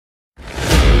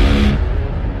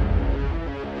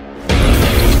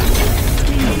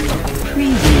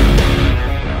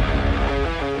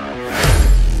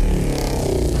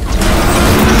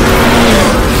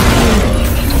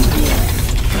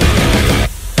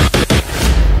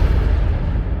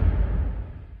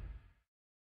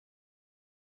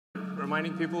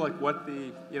reminding people like what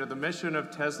the mission of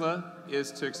Tesla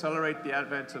is to accelerate the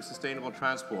advent of sustainable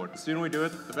transport. The sooner we do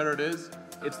it, the better it is.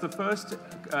 It's the first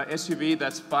SUV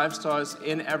that's 5 stars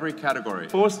in every category.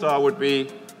 4-star would be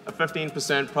a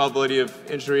 15% probability of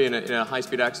injury in a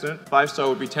high-speed accident. 5-star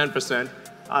would be 10%.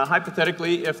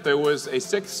 Hypothetically, if there was a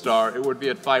 6-star, it would be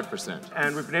at 5%.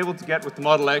 And we've been able to get with the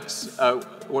Model X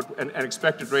an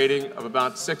expected rating of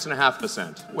about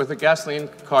 6.5%. With a gasoline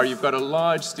car, you've got a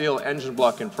large steel engine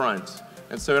block in front.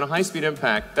 And so in a high-speed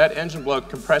impact, that engine block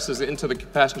compresses into the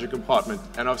passenger compartment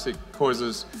and obviously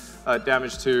causes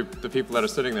damage to the people that are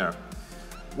sitting there.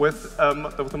 With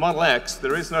the Model X,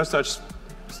 there is no such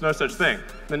thing.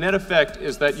 The net effect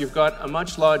is that you've got a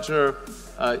much larger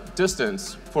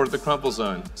distance for the crumple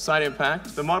zone. Side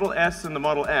impact, the Model S and the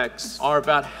Model X are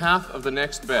about half of the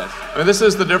next best. I mean, this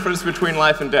is the difference between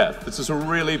life and death. This is a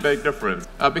really big difference.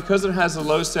 Because it has a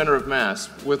low center of mass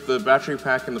with the battery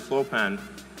pack and the floor pan,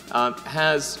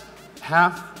 has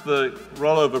half the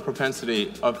rollover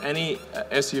propensity of any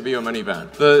SUV or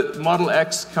minivan. The Model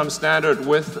X comes standard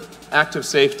with active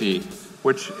safety,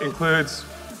 which includes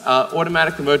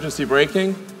automatic emergency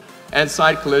braking and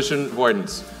side collision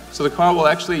avoidance. So the car will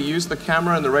actually use the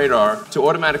camera and the radar to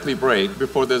automatically brake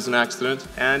before there's an accident,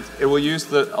 and it will use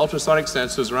the ultrasonic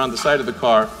sensors around the side of the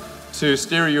car to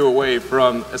steer you away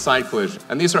from a side collision.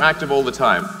 And these are active all the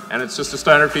time, and it's just a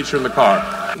standard feature in the car.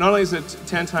 Not only is it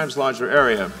 10 times larger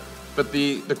area, but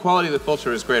the quality of the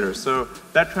filter is greater. So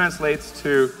that translates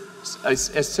to a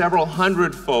several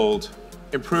hundred-fold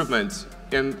improvement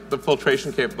in the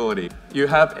filtration capability. You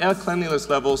have air cleanliness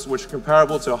levels which are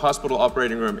comparable to a hospital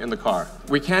operating room in the car.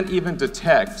 We can't even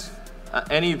detect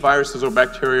any viruses or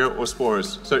bacteria or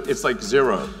spores, so it's like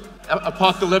zero.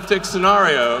 Apocalyptic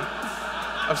scenario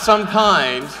of some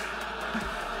kind,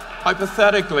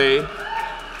 hypothetically,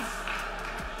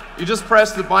 you just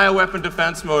press the bioweapon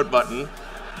defense mode button.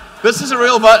 This is a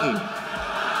real button.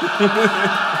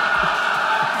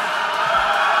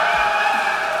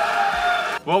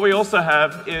 What we also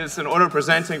have is an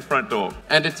auto-presenting front door.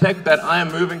 And detect that I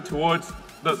am moving towards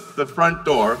the front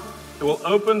door. It will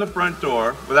open the front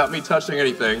door without me touching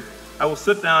anything. I will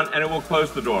sit down and it will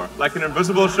close the door, like an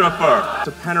invisible chauffeur. It's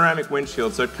a panoramic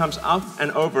windshield, so it comes up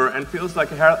and over and feels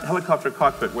like a helicopter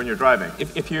cockpit when you're driving.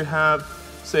 If you have,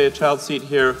 say, a child seat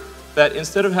here, that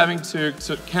instead of having to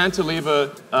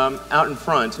cantilever out in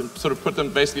front and sort of put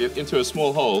them basically into a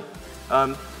small hole,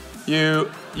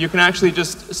 you can actually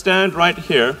just stand right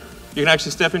here. You can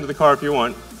actually step into the car if you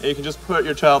want, and you can just put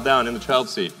your child down in the child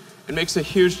seat. It makes a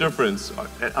huge difference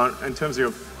in terms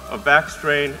of back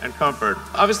strain and comfort.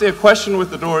 Obviously, a question with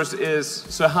the doors is,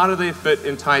 so how do they fit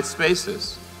in tight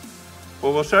spaces?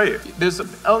 Well, we'll show you. There's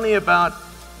only about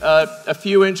a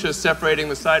few inches separating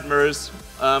the side mirrors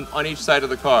on each side of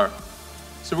the car.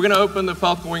 So we're going to open the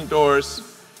Falcon Wing doors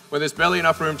when there's barely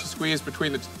enough room to squeeze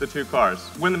between the two cars.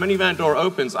 When the minivan door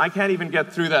opens, I can't even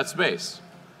get through that space.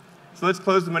 So let's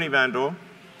close the minivan door.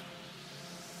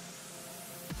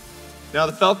 Now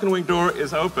the Falcon Wing door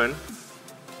is open.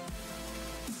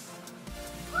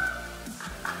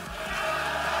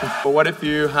 But what if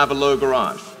you have a low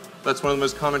garage? That's one of the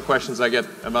most common questions I get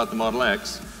about the Model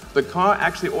X. The car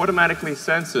actually automatically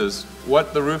senses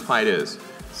what the roof height is.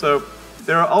 So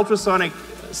there are ultrasonic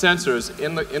sensors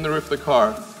in the roof of the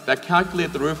car that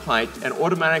calculate the roof height and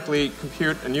automatically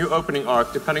compute a new opening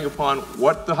arc depending upon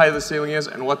what the height of the ceiling is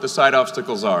and what the side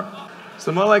obstacles are. So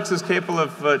the Model X is capable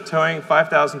of towing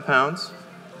 5,000 pounds.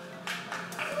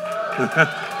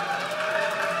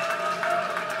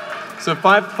 So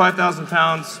 5,000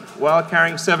 pounds while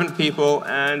carrying 7 people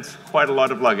and quite a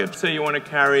lot of luggage. Say you want to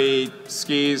carry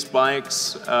skis,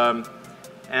 bikes,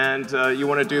 and you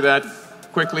want to do that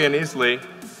quickly and easily.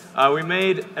 We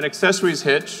made an accessories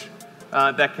hitch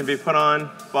that can be put on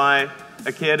by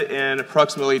a kid in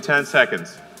approximately 10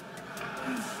 seconds.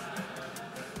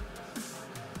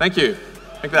 Thank you.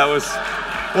 I think that was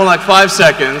more like 5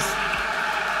 seconds.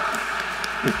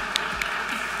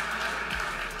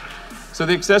 So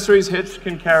the accessories hitch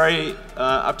can carry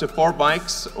up to 4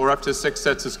 bikes or up to 6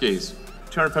 sets of skis.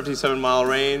 257-mile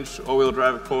range, all-wheel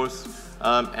drive, of course,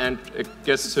 and it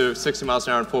gets to 60 miles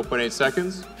an hour in 4.8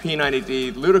 seconds.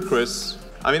 P90D, ludicrous.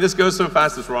 I mean, this goes so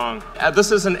fast it's wrong.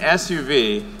 This is an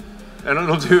SUV, and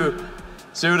it'll do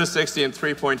 0 to 60 in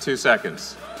 3.2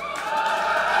 seconds.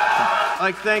 I'd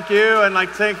like to thank you, and I'd like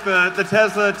to thank the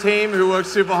Tesla team who worked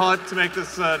super hard to make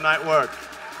this night work.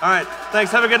 All right,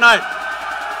 thanks. Have a good night.